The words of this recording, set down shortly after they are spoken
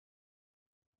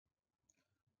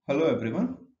Hello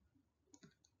everyone,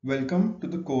 welcome to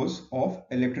the course of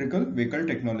Electrical Vehicle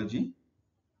Technology.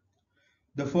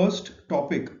 The first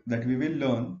topic that we will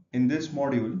learn in this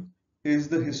module is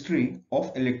the history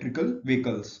of electrical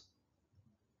vehicles.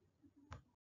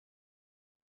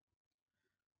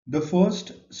 The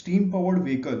first steam-powered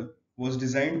vehicle was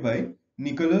designed by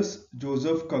Nicholas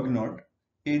Joseph Cugnot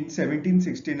in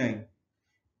 1769.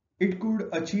 It could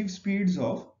achieve speeds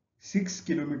of 6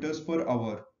 kilometers per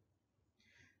hour.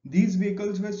 These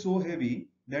vehicles were so heavy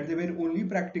that they were only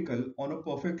practical on a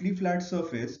perfectly flat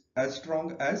surface as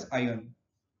strong as iron.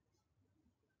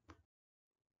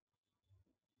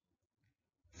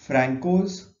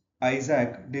 Franco's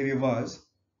Isaac de Rivaz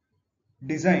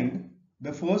designed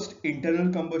the first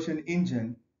internal combustion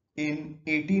engine in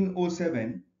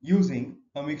 1807 using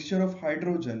a mixture of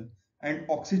hydrogen and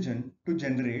oxygen to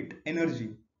generate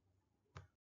energy.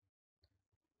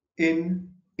 In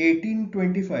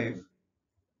 1825,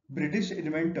 British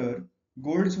inventor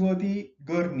Goldsworthy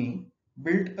Gurney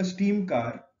built a steam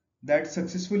car that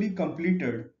successfully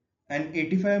completed an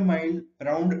 85-mile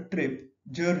round-trip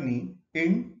journey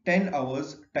in 10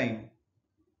 hours time.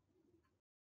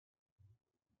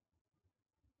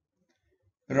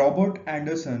 Robert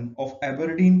Anderson of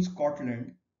Aberdeen,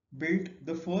 Scotland built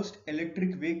the first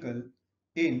electric vehicle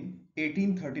in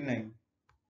 1839.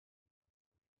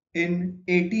 In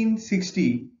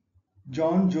 1860,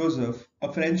 John Joseph,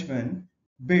 a Frenchman,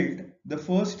 built the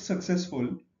first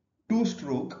successful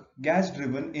two-stroke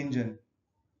gas-driven engine.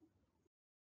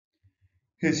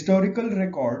 Historical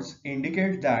records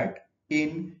indicate that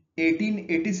in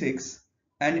 1886,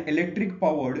 an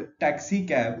electric-powered taxi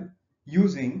cab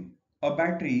using a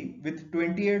battery with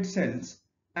 28 cells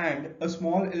and a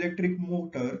small electric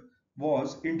motor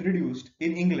was introduced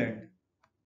in England.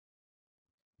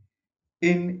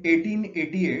 In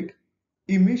 1888,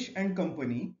 Imish and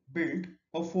Company built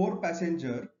a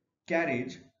four-passenger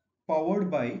carriage powered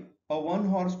by a 1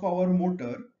 horsepower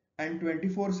motor and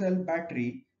 24-cell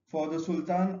battery for the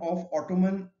Sultan of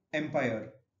Ottoman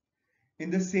Empire. In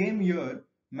the same year,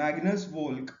 Magnus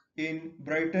Volk in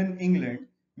Brighton, England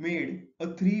made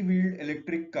a three-wheeled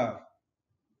electric car.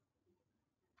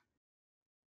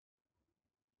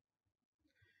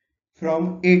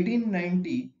 From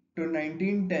 1890 to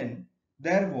 1910,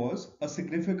 there was a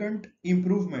significant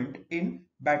improvement in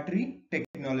battery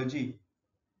technology.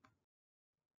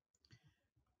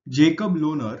 Jacob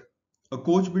Lohner, a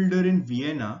coach builder in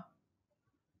Vienna,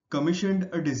 commissioned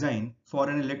a design for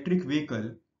an electric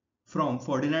vehicle from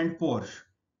Ferdinand Porsche.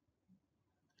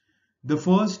 The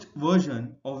first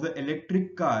version of the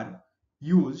electric car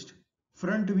used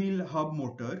front-wheel hub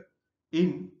motor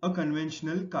in a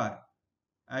conventional car,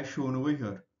 as shown over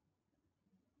here.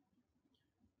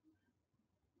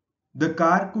 The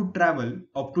car could travel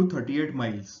up to 38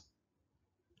 miles.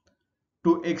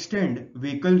 To extend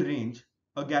vehicle range,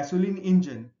 a gasoline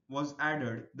engine was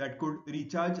added that could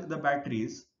recharge the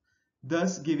batteries,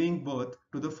 thus giving birth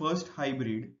to the first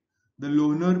hybrid, the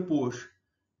Lohner Porsche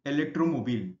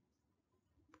Electromobile.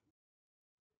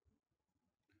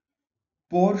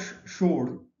 Porsche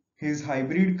showed his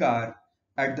hybrid car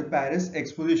at the Paris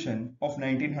Exposition of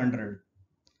 1900.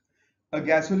 A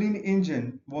gasoline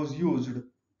engine was used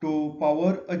to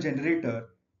power a generator,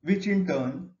 which in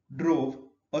turn drove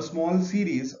a small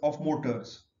series of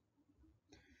motors.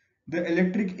 The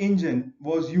electric engine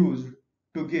was used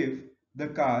to give the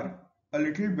car a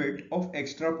little bit of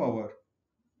extra power.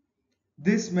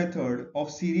 This method of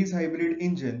series hybrid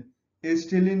engine is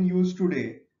still in use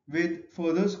today with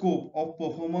further scope of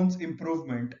performance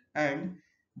improvement and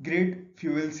great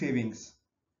fuel savings.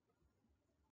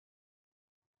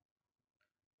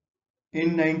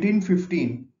 In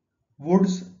 1915,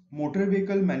 Wood's motor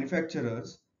vehicle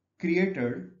manufacturers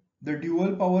created the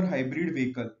dual power hybrid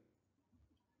vehicle.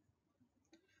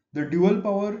 The dual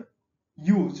power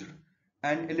used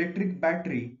an electric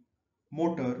battery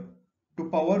motor to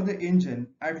power the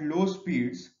engine at low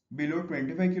speeds below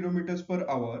 25 kilometers per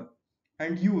hour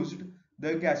and used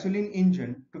the gasoline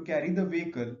engine to carry the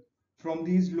vehicle from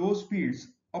these low speeds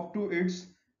up to its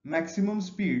maximum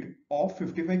speed of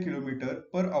 55 kilometers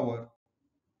per hour.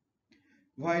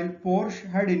 While Porsche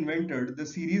had invented the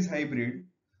series hybrid,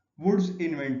 Woods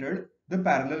invented the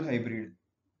parallel hybrid.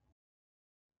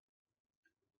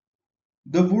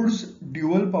 The Woods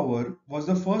dual power was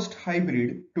the first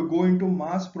hybrid to go into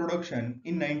mass production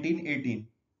in 1918.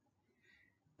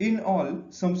 In all,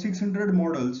 some 600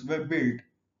 models were built.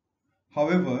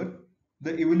 However,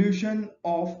 the evolution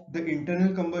of the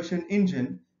internal combustion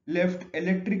engine left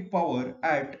electric power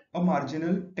at a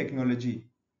marginal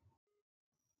technology.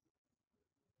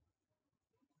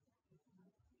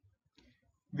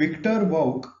 Victor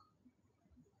Vauc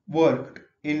worked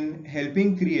in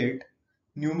helping create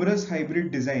numerous hybrid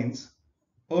designs,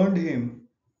 earned him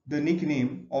the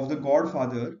nickname of the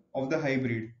godfather of the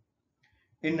hybrid.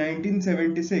 In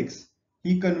 1976,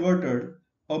 he converted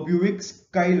a Buick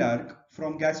Skylark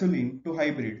from gasoline to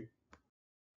hybrid.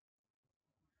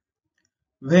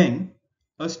 When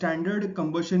a standard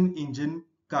combustion engine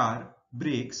car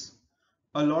brakes,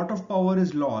 a lot of power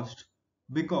is lost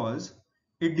because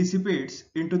it dissipates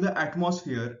into the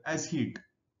atmosphere as heat.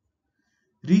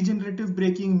 Regenerative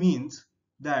braking means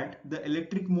that the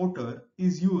electric motor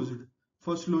is used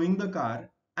for slowing the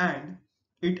car, and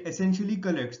it essentially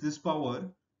collects this power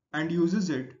and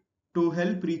uses it to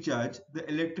help recharge the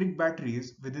electric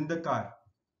batteries within the car.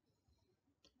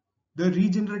 The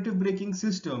regenerative braking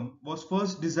system was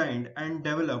first designed and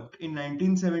developed in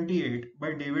 1978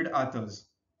 by David Arthurs.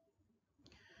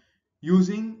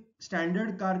 Using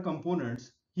standard car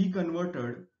components, he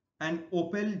converted an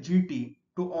Opel GT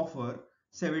to offer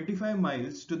 75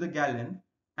 miles to the gallon,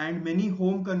 and many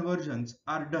home conversions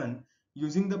are done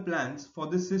using the plans for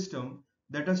this system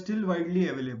that are still widely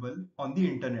available on the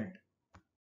internet.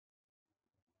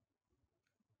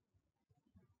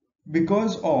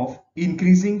 Because of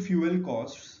increasing fuel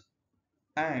costs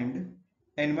and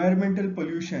environmental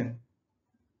pollution,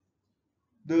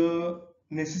 the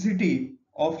necessity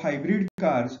of hybrid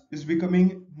cars is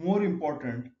becoming more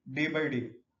important day by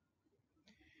day.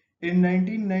 In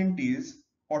 1990s,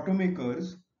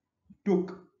 automakers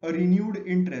took a renewed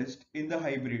interest in the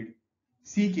hybrid,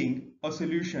 seeking a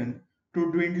solution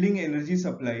to dwindling energy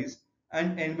supplies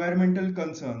and environmental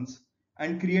concerns,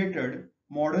 and created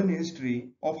modern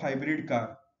history of hybrid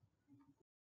car.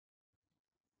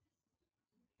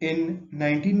 In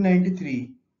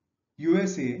 1993,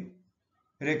 USA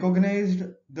recognized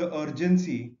the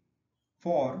urgency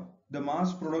for the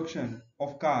mass production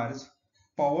of cars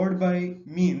powered by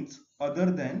means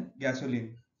other than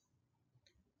gasoline.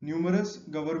 Numerous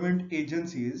government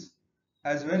agencies,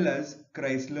 as well as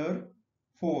Chrysler,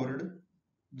 Ford,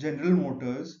 General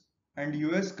Motors, and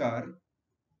US Car,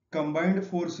 combined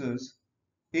forces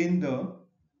in the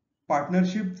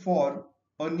Partnership for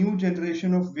a New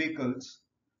Generation of Vehicles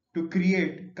to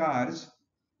create cars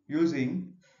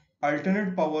using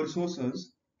alternate power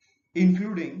sources,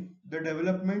 including the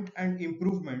development and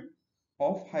improvement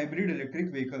of hybrid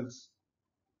electric vehicles.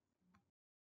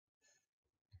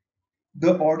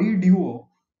 The Audi Duo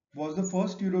was the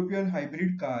first European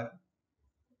hybrid car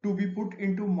to be put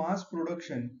into mass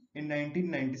production in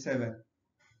 1997.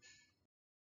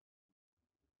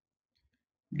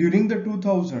 During the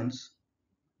 2000s,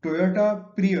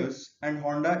 Toyota Prius and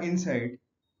Honda Insight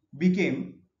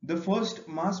became the first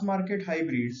mass market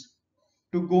hybrids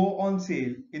to go on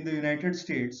sale in the United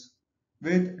States,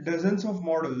 with dozens of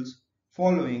models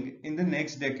following in the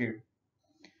next decade.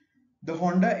 The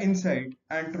Honda Insight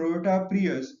and Toyota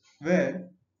Prius were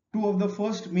two of the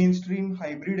first mainstream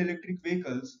hybrid electric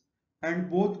vehicles, and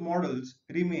both models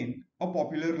remain a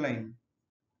popular line.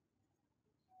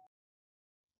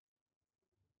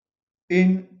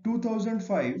 In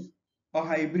 2005, a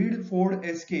hybrid Ford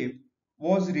Escape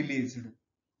was released.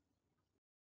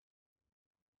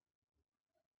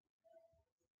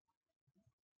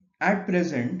 At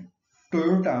present,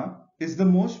 Toyota is the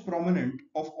most prominent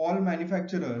of all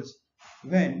manufacturers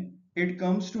when it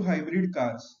comes to hybrid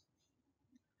cars.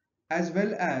 As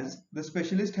well as the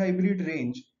specialist hybrid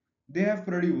range, they have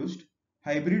produced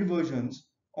hybrid versions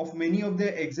of many of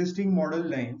their existing model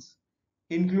lines,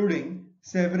 including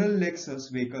several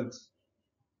Lexus vehicles.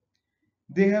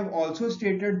 They have also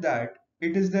stated that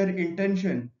it is their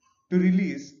intention to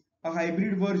release a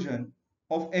hybrid version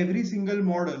of every single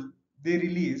model they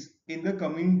release in the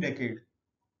coming decade.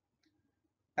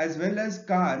 As well as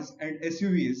cars and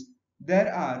SUVs,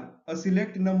 there are a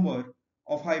select number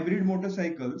of hybrid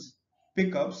motorcycles,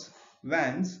 pickups,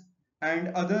 vans, and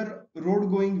other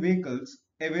road-going vehicles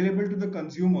available to the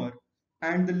consumer,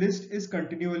 and the list is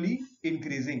continually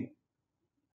increasing.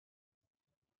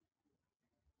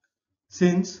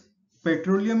 Since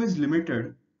petroleum is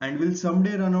limited and will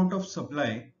someday run out of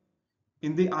supply,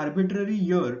 in the arbitrary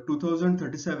year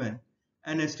 2037,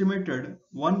 an estimated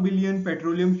 1 billion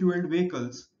petroleum-fueled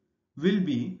vehicles will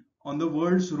be on the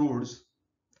world's roads.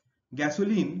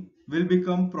 Gasoline will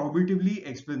become prohibitively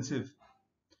expensive.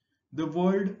 The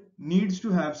world needs to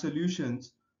have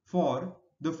solutions for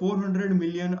the 400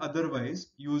 million otherwise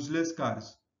useless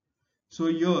cars. So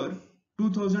year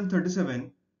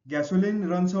 2037, gasoline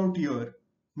runs out year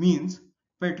means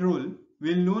petrol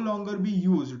will no longer be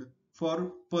used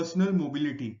for personal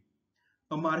mobility.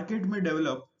 A market may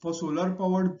develop for solar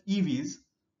powered EVs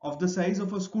of the size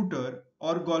of a scooter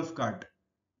or golf cart.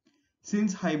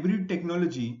 Since hybrid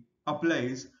technology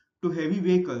applies to heavy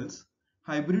vehicles,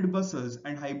 hybrid buses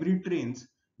and hybrid trains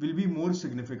will be more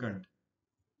significant.